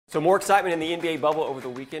So more excitement in the NBA bubble over the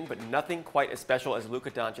weekend, but nothing quite as special as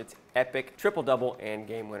Luka Doncic's epic triple-double and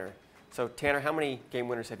game winner. So Tanner, how many game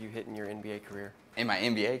winners have you hit in your NBA career? In my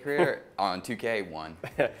NBA career, on 2K, 1.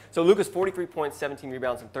 So Luka's 43 points, 17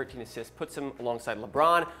 rebounds, and 13 assists puts him alongside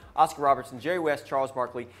LeBron, Oscar Robertson, Jerry West, Charles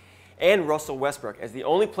Barkley, and Russell Westbrook as the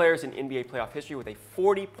only players in NBA playoff history with a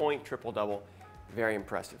 40-point triple-double. Very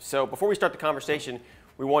impressive. So before we start the conversation,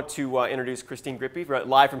 we want to introduce Christine Grippy,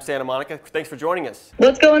 live from Santa Monica. Thanks for joining us.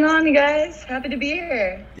 What's going on, you guys? Happy to be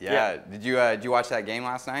here. Yeah. Did you watch that game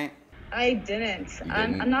last night? I didn't.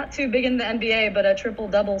 I'm not too big in the NBA, but a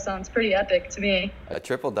triple-double sounds pretty epic to me. A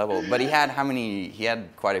triple-double. But he had how many? He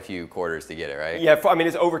had quite a few quarters to get it, right? Yeah, I mean,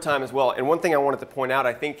 it's overtime as well. And one thing I wanted to point out,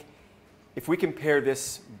 I think if we compare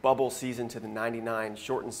this bubble season to the 99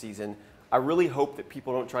 shortened season, I really hope that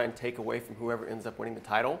people don't try and take away from whoever ends up winning the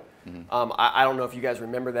title. Mm-hmm. I don't know if you guys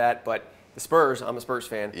remember that, but the Spurs, I'm a Spurs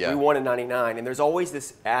fan, we won in 99, and there's always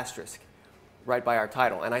this asterisk right by our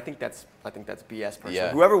title, and I think that's BS personally.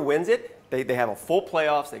 Yeah. Whoever wins it, they have a full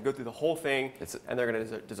playoffs, they go through the whole thing, and they're going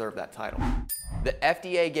to deserve that title. The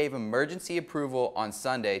FDA gave emergency approval on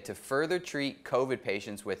Sunday to further treat COVID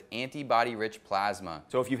patients with antibody-rich plasma.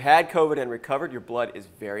 So if you've had COVID and recovered, your blood is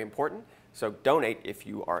very important, so donate if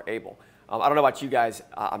you are able. I don't know about you guys.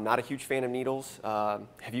 I'm not a huge fan of needles.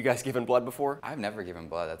 Have you guys given blood before? I've never given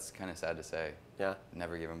blood. That's kind of sad to say. Yeah.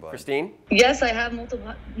 Never given blood. Christine? Yes, I have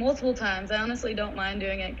multiple times. I honestly don't mind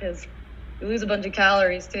doing it because you lose a bunch of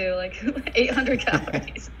calories too, like 800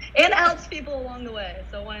 calories. And it helps people along the way,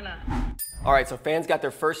 so why not? All right, so fans got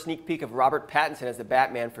their first sneak peek of Robert Pattinson as the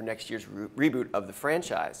Batman for next year's reboot of the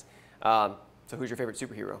franchise. So who's your favorite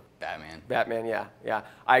superhero? Batman. Batman, yeah.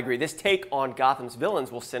 I agree. This take on Gotham's villains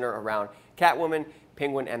will center around Catwoman,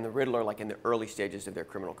 Penguin, and the Riddler, like in the early stages of their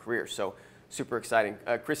criminal careers. So super exciting.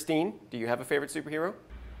 Christine, do you have a favorite superhero?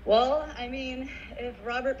 Well, I mean, if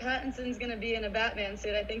Robert Pattinson's going to be in a Batman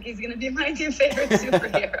suit, I think he's going to be my new favorite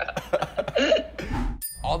superhero.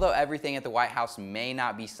 Although everything at the White House may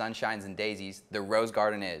not be sunshines and daisies, the Rose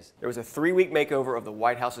Garden is. There was a 3-week makeover of the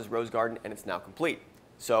White House's Rose Garden, and it's now complete.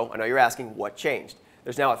 So I know you're asking what changed.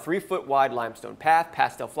 There's now a 3-foot wide limestone path,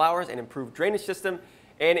 pastel flowers, an improved drainage system,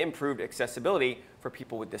 and improved accessibility for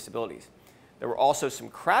people with disabilities. There were also some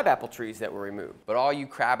crabapple trees that were removed. But all you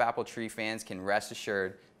crabapple tree fans can rest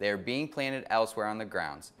assured they are being planted elsewhere on the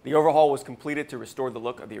grounds. The overhaul was completed to restore the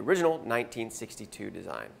look of the original 1962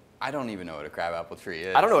 design. I don't even know what a crabapple tree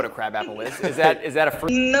is. I don't know what a crabapple is. Is that a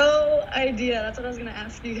fruit? No idea. That's what I was going to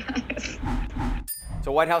ask you guys.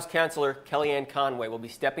 So White House Counselor Kellyanne Conway will be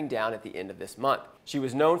stepping down at the end of this month. She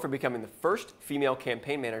was known for becoming the first female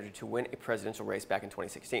campaign manager to win a presidential race back in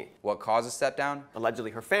 2016. What caused the step down? Allegedly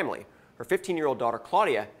her family. Her 15-year-old daughter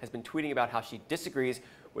Claudia has been tweeting about how she disagrees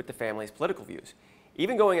with the family's political views,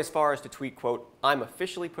 even going as far as to tweet, quote, "I'm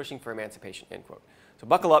officially pushing for emancipation," end quote. So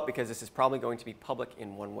buckle up because this is probably going to be public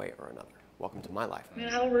in one way or another. Welcome to my life. Man,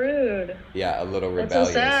 how rude. Yeah, a little rebellious. That's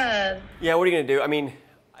so sad. Yeah, what are you going to do? I mean,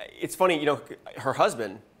 it's funny, you know, her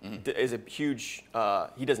husband is a huge,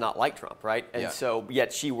 he does not like Trump, right? And so,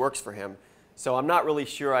 yet she works for him. So I'm not really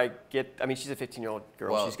sure I mean, she's a 15-year-old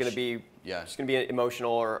girl. Well, she's going to be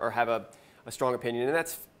emotional or have a strong opinion, and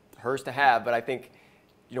that's hers to have. But I think,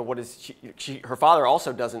 you know, what is her father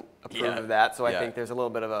also doesn't approve of that. So I think there's a little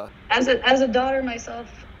bit of a... As a daughter myself,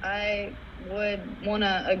 I would want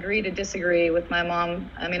to agree to disagree with my mom.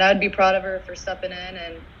 I mean, I would be proud of her for stepping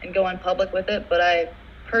in and going public with it, but I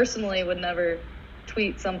personally would never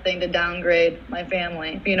tweet something to downgrade my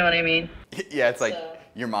family, if you know what I mean. Yeah, it's like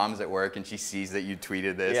your mom's at work and she sees that you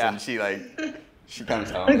tweeted this and she comes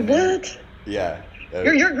home. Like, what? Yeah.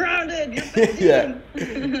 You're grounded. You're 15. Yeah,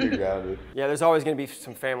 you're grounded. Yeah, there's always going to be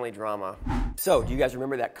some family drama. So, do you guys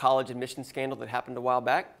remember that college admission scandal that happened a while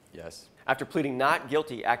back? Yes. After pleading not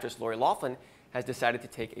guilty, actress Loughlin has decided to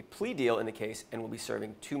take a plea deal in the case and will be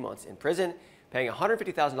serving 2 months in prison, paying a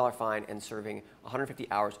 $150,000 fine and serving 150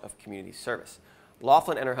 hours of community service.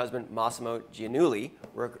 Loughlin and her husband, Massimo Giannulli,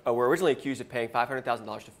 were originally accused of paying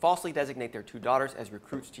 $500,000 to falsely designate their 2 daughters as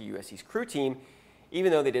recruits to USC's crew team,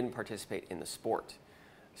 even though they didn't participate in the sport.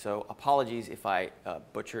 So apologies if I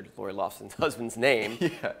butchered Lori Loughlin's husband's name,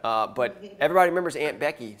 but everybody remembers Aunt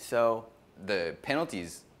Becky, so... The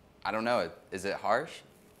penalties, I don't know, is it harsh?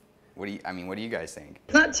 What do you guys think?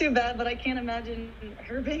 It's not too bad, but I can't imagine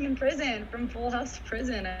her being in prison, from Full House to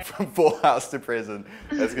prison. From Full House to prison.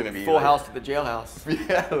 That's going to be Full House to the jailhouse.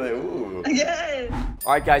 Yeah, like, ooh. Yes.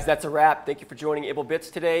 All right, guys, that's a wrap. Thank you for joining IBBLE Bits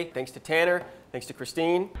today. Thanks to Tanner. Thanks to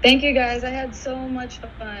Christine. Thank you, guys. I had so much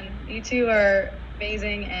fun. You two are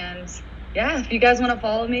amazing, and yeah, if you guys want to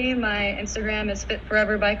follow me, my Instagram is Fit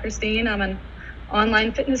Forever by Christine. I'm on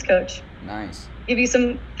online fitness coach. Nice. Give you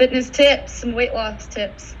some fitness tips, some weight loss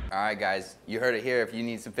tips. All right, guys, you heard it here. If you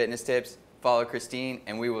need some fitness tips, follow Christine,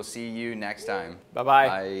 and we will see you next time. Bye-bye.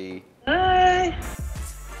 Bye. Bye.